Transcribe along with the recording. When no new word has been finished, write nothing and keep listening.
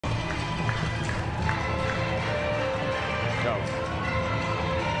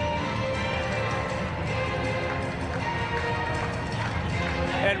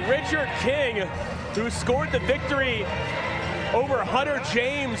Richard King, who scored the victory over Hunter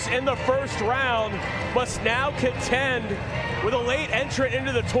James in the first round, must now contend with a late entrant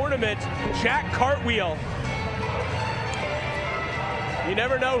into the tournament, Jack Cartwheel. You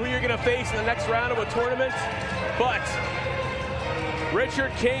never know who you're going to face in the next round of a tournament, but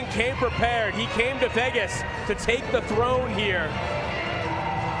Richard King came prepared. He came to Vegas to take the throne here,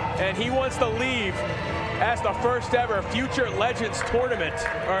 and he wants to leave as the first ever Future Legends tournament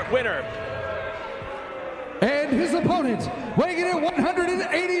winner. And his opponent, weighing in at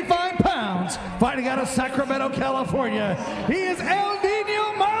 185 pounds, fighting out of Sacramento, California, he is El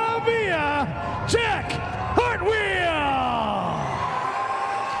Nino Maravilla, Jack Cartwheel!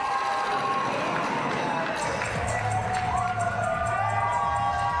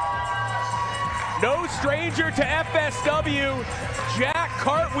 No stranger to FSW, Jack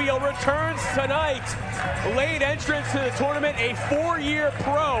Cartwheel returns tonight. Late entrance to the tournament, a 4-year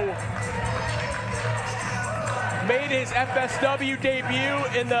pro. Made his FSW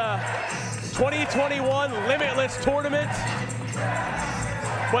debut in the 2021 Limitless tournament.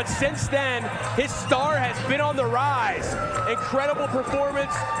 But since then, his star has been on the rise. Incredible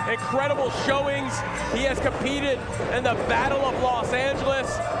performance, incredible showings. He has competed in the Battle of Los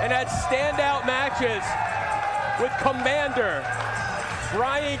Angeles and had standout matches with Commander,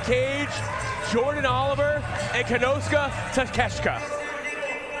 Brian Cage, Jordan Oliver, and Konosuke Takeshita.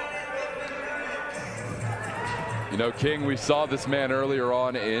 You know, King, we saw this man earlier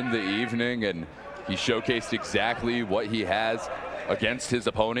on in the evening, and he showcased exactly what he has against his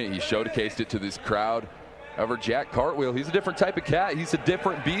opponent. He showcased it to this crowd. However, Jack Cartwheel, he's a different type of cat. He's a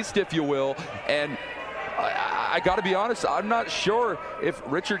different beast, if you will. And I got to be honest, I'm not sure if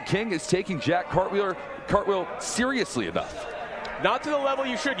Richard King is taking Jack Cartwheel seriously enough. Not to the level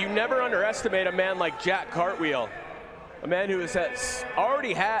you should. You never underestimate a man like Jack Cartwheel. A man who has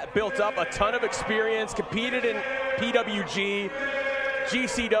already built up a ton of experience, competed in PWG,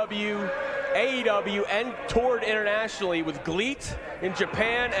 GCW, AEW, and toured internationally with GLEAT in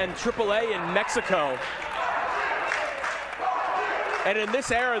Japan and AAA in Mexico. And in this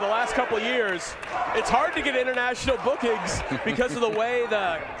era, the last couple of years, it's hard to get international bookings because of the way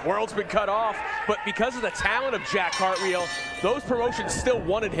the world's been cut off. But because of the talent of Jack Cartwheel, those promotions still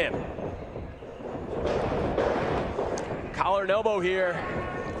wanted him. Collar and elbow here.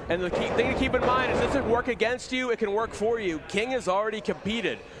 And the key thing to keep in mind is this can work against you, it can work for you. King has already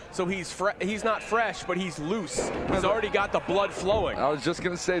competed, so he's not fresh, but he's loose. He's already got the blood flowing. I was just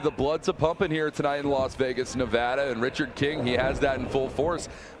going to say, the blood's a-pumping here tonight in Las Vegas, Nevada, and Richard King, he has that in full force.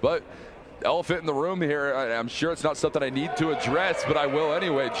 But elephant in the room here, I'm sure it's not something I need to address, but I will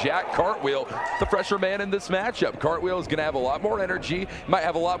anyway. Jack Cartwheel, the fresher man in this matchup. Cartwheel is going to have a lot more energy, might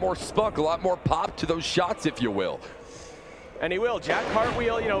have a lot more spunk, a lot more pop to those shots, if you will. And he will. Jack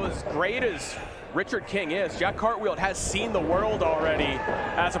Cartwheel, you know, as great as Richard King is, Jack Cartwheel has seen the world already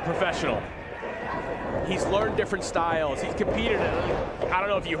as a professional. He's learned different styles. He's competed in, I don't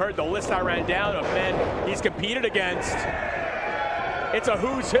know if you heard the list I ran down of men he's competed against. It's a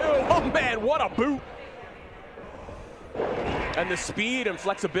who's who. Oh man, what a boot. And the speed and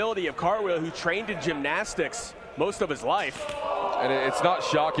flexibility of Cartwheel, who trained in gymnastics most of his life. And it's not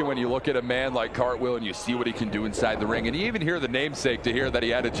shocking when you look at a man like Cartwheel and you see what he can do inside the ring. And you even hear the namesake to hear that he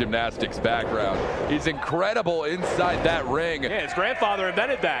had a gymnastics background. He's incredible inside that ring. Yeah, his grandfather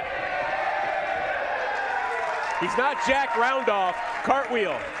invented that. He's not Jack Roundoff,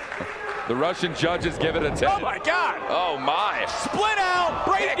 Cartwheel. The Russian judges give it a 10. Oh my God. Oh my. Split out,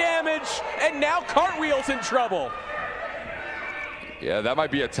 brain damage, and now Cartwheel's in trouble. Yeah, that might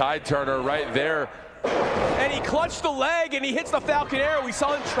be a tide turner right there. And he clutched the leg and he hits the Falcon Arrow. We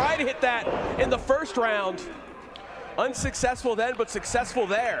saw him try to hit that in the first round. Unsuccessful then, but successful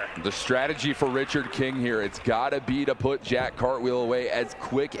there. The strategy for Richard King here, it's gotta be to put Jack Cartwheel away as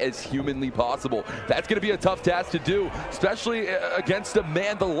quick as humanly possible. That's gonna be a tough task to do, especially against a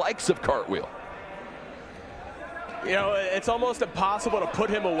man the likes of Cartwheel. You know, it's almost impossible to put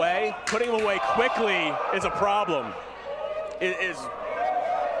him away. Putting him away quickly is a problem.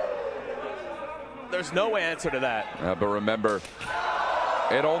 There's no answer to that. But remember,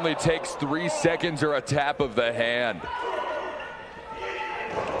 it only takes 3 seconds or a tap of the hand.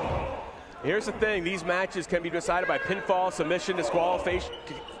 Here's the thing, these matches can be decided by pinfall, submission,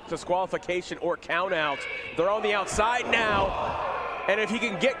 disqualification, or count out. They're on the outside now, and if he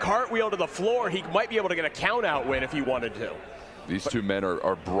can get Cartwheel to the floor, he might be able to get a count out win if he wanted to. These two men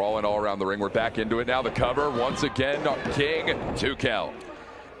are brawling all around the ring. We're back into it now. The cover, once again, King, 2 count.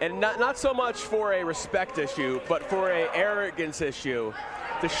 And not so much for a respect issue, but for an arrogance issue.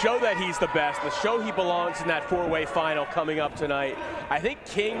 to show that he's the best, to show he belongs in that four-way final coming up tonight. I think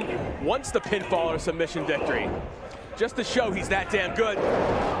King wants the pinfall or submission victory, just to show he's that damn good.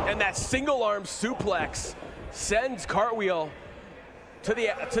 And that single arm suplex sends Cartwheel to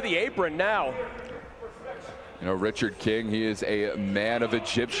the apron now. You know, Richard King, he is a man of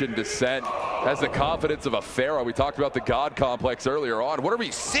Egyptian descent, has the confidence of a pharaoh. We talked about the God complex earlier on. What are we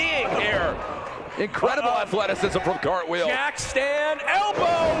seeing here? Incredible athleticism from Cartwheel. Jack stand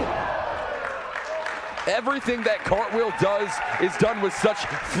elbow. Everything that Cartwheel does is done with such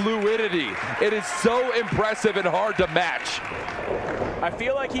fluidity. It is so impressive and hard to match. I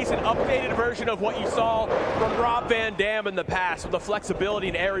feel like he's an updated version of what you saw from Rob Van Dam in the past with the flexibility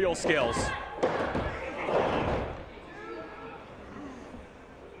and aerial skills.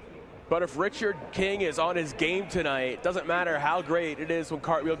 But if Richard King is on his game tonight, it doesn't matter how great it is when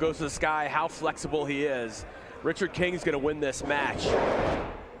Cartwheel goes to the sky, how flexible he is. Richard King's going to win this match.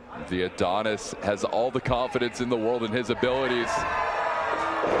 The Adonis has all the confidence in the world in his abilities.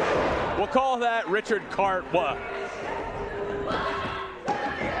 We'll call that Richard Cartwheel.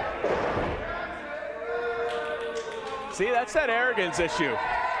 See, that's that arrogance issue.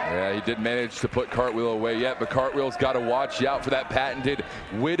 Yeah, he didn't manage to put Cartwheel away yet, but Cartwheel's got to watch out for that patented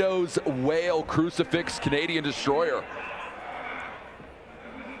Widow's Wail Crucifix Canadian Destroyer.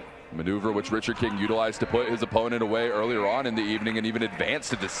 Maneuver which Richard King utilized to put his opponent away earlier on in the evening and even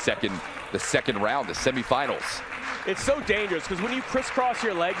advanced to the second round, the semifinals. It's so dangerous because when you crisscross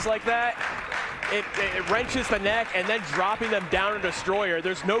your legs like that, it wrenches the neck, and then dropping them down a destroyer,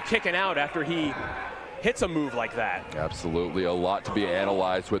 there's no kicking out after he hits a move like that. Absolutely, a lot to be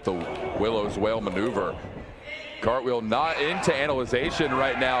analyzed with the Widow's Wail maneuver. Cartwheel not into analyzation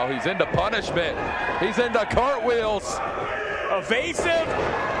right now. He's into punishment. He's into cartwheels. Evasive.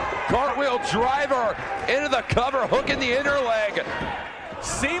 Cartwheel driver into the cover, hooking the inner leg.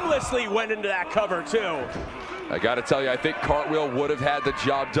 Seamlessly went into that cover too. I got to tell you, I think Cartwheel would have had the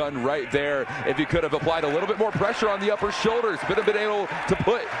job done right there if he could have applied a little bit more pressure on the upper shoulders. Would have been able to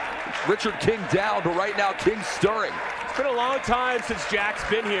put Richard King down, but right now King's stirring. It's been a long time since Jack's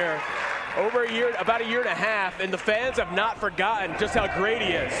been here. Over a year, about a year and a half, and the fans have not forgotten just how great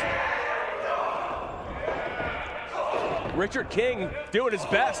he is. Richard King doing his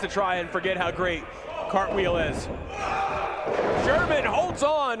best to try and forget how great Cartwheel is. Sherman holds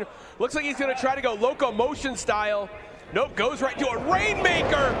on. Looks like he's going to try to go locomotion style. Nope, goes right to a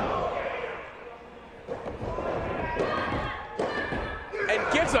Rainmaker.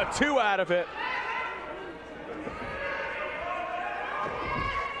 And gets a 2 out of it.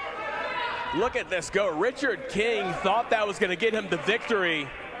 Look at this go. Richard King thought that was going to get him the victory.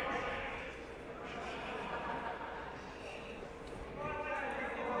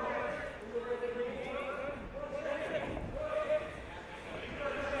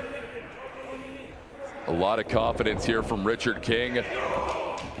 A lot of confidence here from Richard King.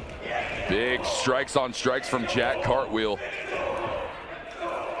 Big strikes on strikes from Jack Cartwheel.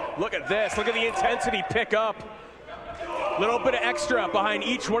 Look at this. Look at the intensity pick up. Little bit of extra behind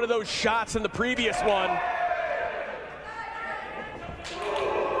each one of those shots in the previous one.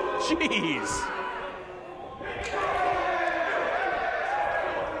 Jeez.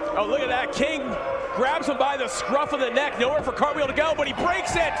 Oh, look at that. King grabs him by the scruff of the neck. Nowhere for Cartwheel to go, but he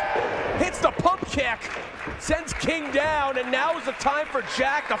breaks it. Hits the pump kick. Sends King down, and now is the time for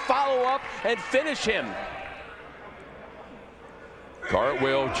Jack to follow up and finish him.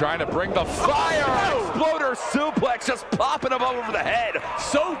 Cartwheel trying to bring the fire. Oh! Exploder suplex, just popping him over the head.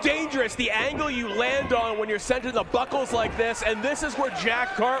 So dangerous, the angle you land on when you're sent to the buckles like this, and this is where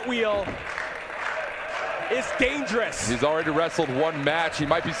Jack Cartwheel is dangerous. He's already wrestled one match. He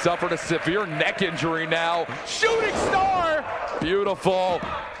might be suffering a severe neck injury now. Shooting star. Beautiful.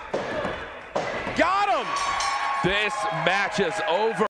 Got him. This match is over.